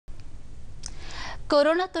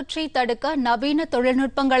Corona தொற்றை தடுக்க நவீன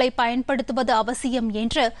தொழில்நுட்பங்களை பயன்படுத்துவது அவசியம்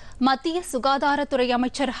என்று மத்திய சுகாதாரத்துறை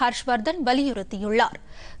அமைச்சர் ஹர்ஷ்வர்தன் வலியுறுத்தியுள்ளார்.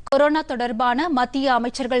 கொரோனா தொடர்பான மத்திய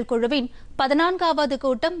அமைச்சர்கள் குழுவின் 14வது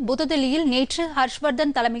கூட்டம் புதுதில்லியில் நேற்று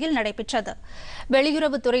ஹர்ஷ்வர்தன் தலைமையில் நடைபெற்றது.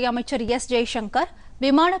 வெளியுறவுத்துறை அமைச்சர் ஜெய்சங்கர்,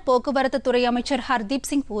 விமான போக்குவரத்து துறை அமைச்சர் ஹர்தீப்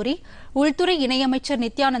சிங் பூரி, உள்துறை இணையமைச்சர்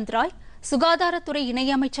நித்யானந்த் ராய், சுகாதாரத்துறை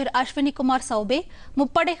இணையமைச்சர் அஸ்வினிகுமார் சௌபே,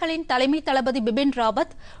 முப்படைகளின் தலைமை தளபதி பிபின்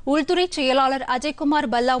ராவத், உள்துறை செயலாளர் அஜய்குமார்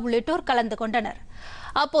பல்லா உள்ளிட்டோர் கலந்து கொண்டனர்.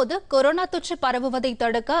 அப்போது கொரோனா தொற்று பரவுவதை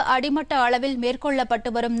தடுக்க அடிமட்ட அளவில் மேற்கொள்ளப்பட்டு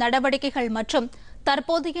வரும் நடவடிக்கைகள் மற்றும்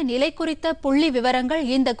தற்போதைய நிலை குறித்த புள்ளி விவரங்கள்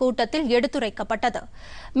இந்த கூட்டத்தில் எடுத்துரைக்கப்பட்டது.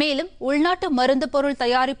 மேலும் உள்நாட்டு மருந்து பொருள்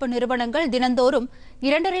தயாரிப்பு நிறுவனங்கள் தினந்தோறும்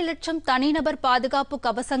 2.5 லட்சம் தனிநபர் பாதுகாப்பு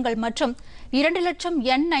கவசங்கள் மற்றும் 2 லட்சம்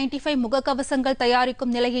N95 முகக்கவசங்கள்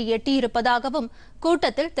தயாரிக்கும் நிலையை எட்டியிருப்பதாகவும்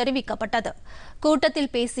கூட்டத்தில் தெரிவிக்கப்பட்டது.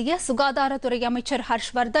 கூட்டத்தில் பேசிய சுகாதாரத்துறை அமைச்சர்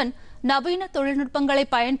ஹர்ஷ்வர்தன், நவீன தொழில்நுட்பங்களை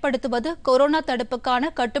பயன்படுத்துவது கொரோனா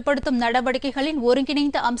தடுப்புக்கான கட்டுப்படுத்தும் நடவடிக்கைகளின்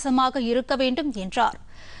ஒருங்கிணைந்த அம்சமாக இருக்க வேண்டும் என்றார்.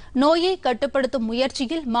 நோயை கட்டுப்படுத்தும்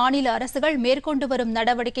முயற்சியில் மாநில அரசுகள் மேற்கொண்டு வரும்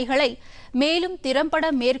நடவடிக்கைகளை மேலும்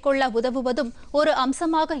திறம்பட மேற்கொள்ள உதவுவதும் ஒரு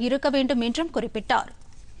அம்சமாக இருக்க வேண்டும் என்றும் குறிப்பிட்டார்.